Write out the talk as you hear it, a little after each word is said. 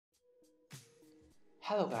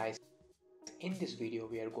Hello guys, in this video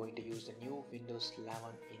we are going to use the new Windows 11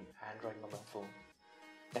 in Android mobile phone.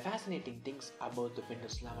 The fascinating things about the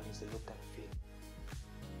Windows 11 is the look and feel.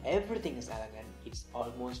 Everything is elegant, it's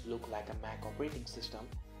almost look like a Mac operating system,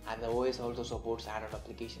 and the OS also supports Android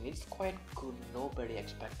application. It's quite good. Nobody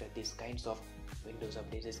expected these kinds of Windows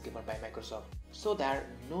updates given by Microsoft. So there are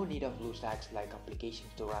no need of BlueStacks like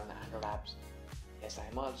applications to run Android apps. Yes,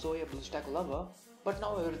 I'm also a BlueStack lover, but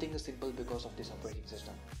now everything is simple because of this operating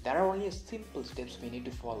system. There are only simple steps we need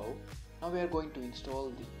to follow. Now we are going to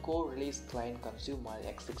install the core release client consumer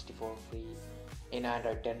x64 free in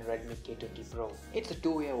Android 10 Redmi K20 Pro. It's a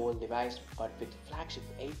 2-year-old device but with flagship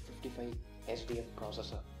 855 SDF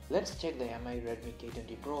processor. Let's check the MI Redmi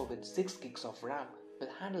K20 Pro with 6 gigs of RAM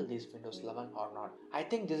will handle this Windows 11 or not. I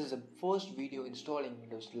think this is the first video installing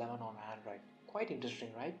Windows 11 on Android. Quite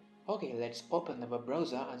interesting, right? Okay, let's open the web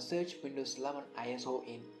browser and search Windows 11 ISO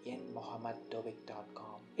in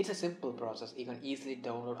nmohammadtovik.com. It's a simple process you can easily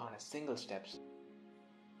download on a single steps.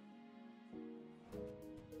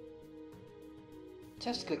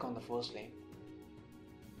 Just click on the first link.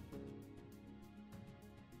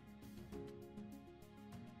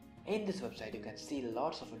 In this website you can see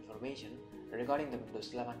lots of information regarding the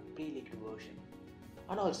Windows 11 pre-leaked version.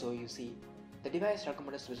 And also you see the device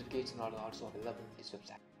recommended specifications are also available in this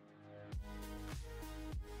website.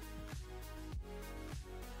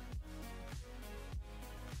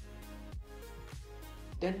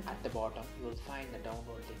 Then at the bottom you will find the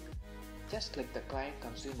download link. Just click the client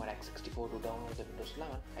consumer x64 to download the Windows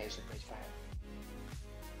 11 ISO image file.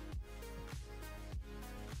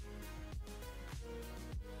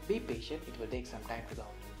 Be patient, it will take some time to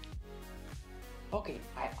download. Okay,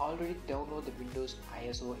 I already downloaded the Windows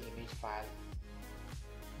ISO image file.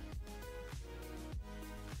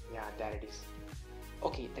 Yeah, there it is.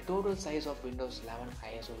 Okay, the total size of Windows 11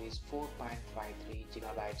 ISO is 4.53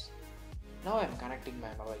 GB. Now I am connecting my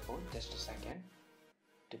mobile phone, just a second,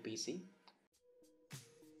 to PC.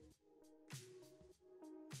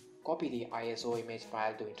 Copy the ISO image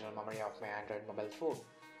file to internal memory of my Android mobile phone.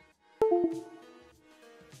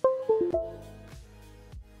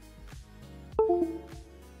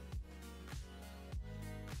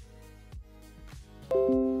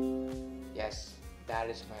 Yes, that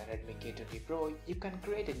is my Redmi K20 Pro. You can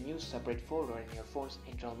create a new separate folder in your phone's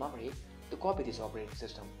internal memory to copy this operating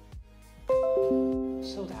system,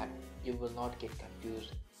 so that you will not get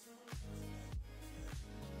confused.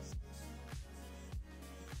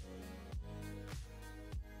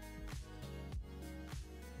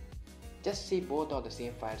 Just see both are the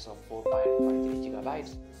same files of 4.53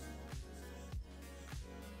 GB.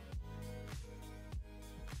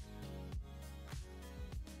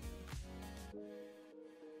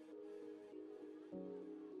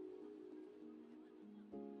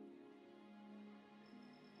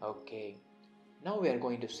 Okay, now we are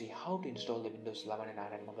going to see how to install the Windows 11 in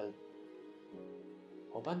Android mobile.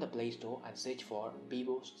 Open the Play Store and search for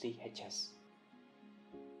BevoCHS.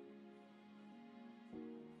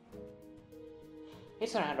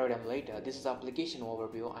 It's an Android emulator. This is application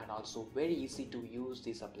overview and also very easy to use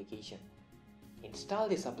this application. Install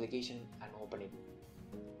this application and open it.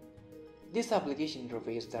 This application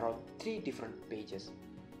interface, there are 3 different pages.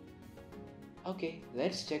 Okay,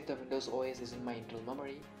 let's check the Windows OS is in my internal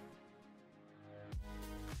memory.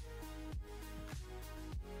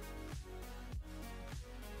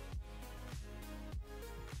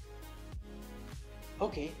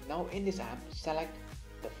 Okay, now in this app, select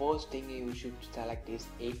the first thing you should select is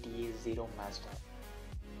ATA0 master.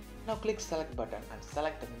 Now click select button and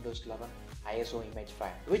select the Windows 11 ISO image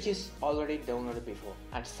file, which is already downloaded before,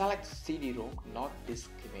 and select CD-ROM, not disk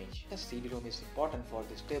image. The CD-ROM is important for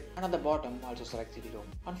this step, and at the bottom also select CD-ROM,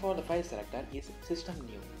 and for the file selector is system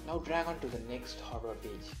new. Now drag on to the next hardware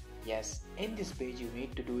page. Yes, in this page you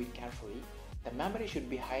need to do it carefully. The memory should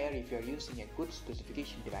be higher if you are using a good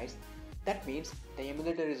specification device. That means the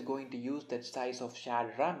emulator is going to use that size of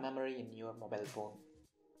shared RAM memory in your mobile phone.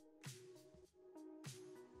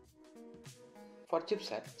 For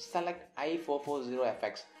chipset, select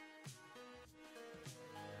i440FX.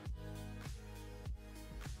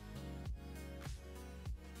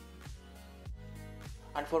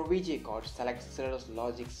 And for VGA card, select Cirrus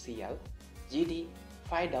Logic CL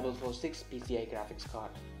GT5446 PCI graphics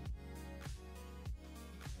card.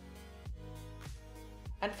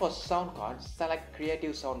 And for sound card, select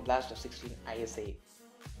Creative Sound Blaster 16 ISA.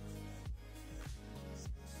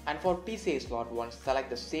 And for PCI slot 1,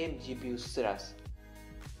 select the same GPU Cirrus.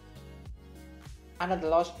 And at the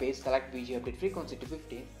last page, select VGA update frequency to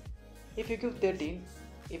 15. If you give 13,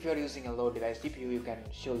 if you are using a low device GPU, you can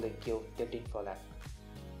surely give 13 for that.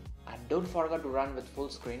 And Don't forget to run with full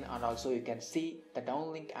screen, and also you can see the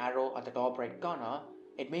downlink arrow at the top right corner.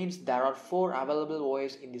 It means there are 4 available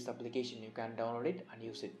OS in this application. You can download it and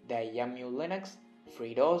use it. The MU Linux,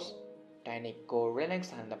 FreeDOS, Tiny Core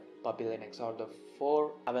Linux and the Puppy Linux are the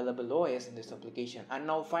 4 available OS in this application. And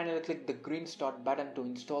now finally click the green start button to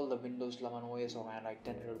install the Windows 11 OS on Android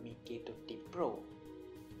 10 Redmi K20 Pro.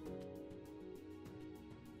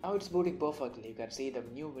 Now it's booting perfectly. You can see the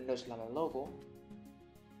new Windows 11 logo.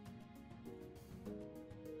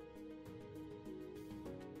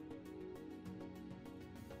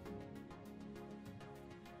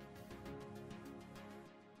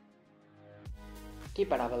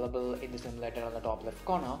 Keypad available in the simulator on the top left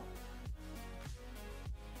corner.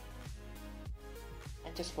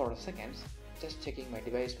 And just for a second, just checking my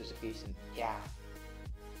device specification. Yeah,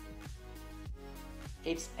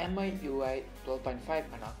 it's MIUI 12.5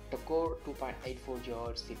 and octa-core 2.84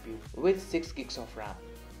 GHz CPU with 6 gigs of RAM.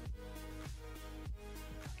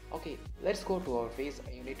 Okay, let's go to our phase.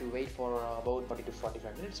 You need to wait for about 40 to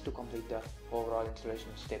 45 minutes to complete the overall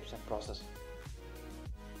installation steps and process.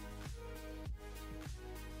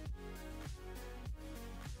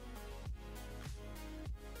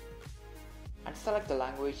 And select the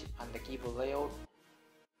language and the keyboard layout.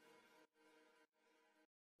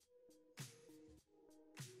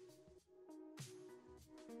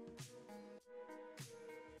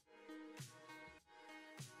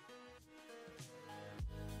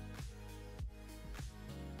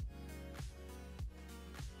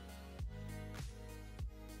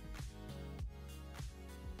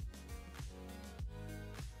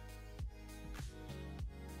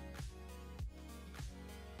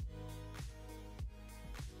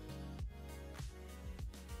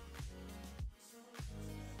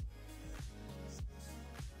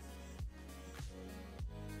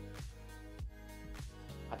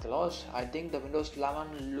 At the last, I think the Windows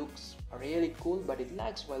 11 looks really cool, but it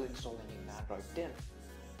lags while installing in Android 10.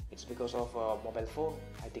 It's because of a mobile phone,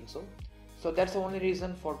 I think so. So that's the only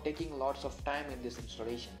reason for taking lots of time in this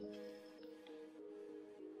installation.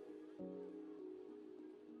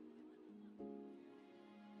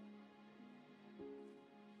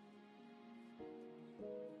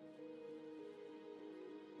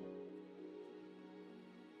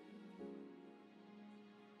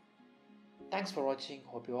 Thanks for watching.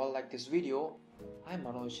 Hope you all like this video. I'm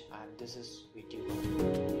Manoj and this is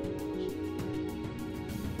VTuber.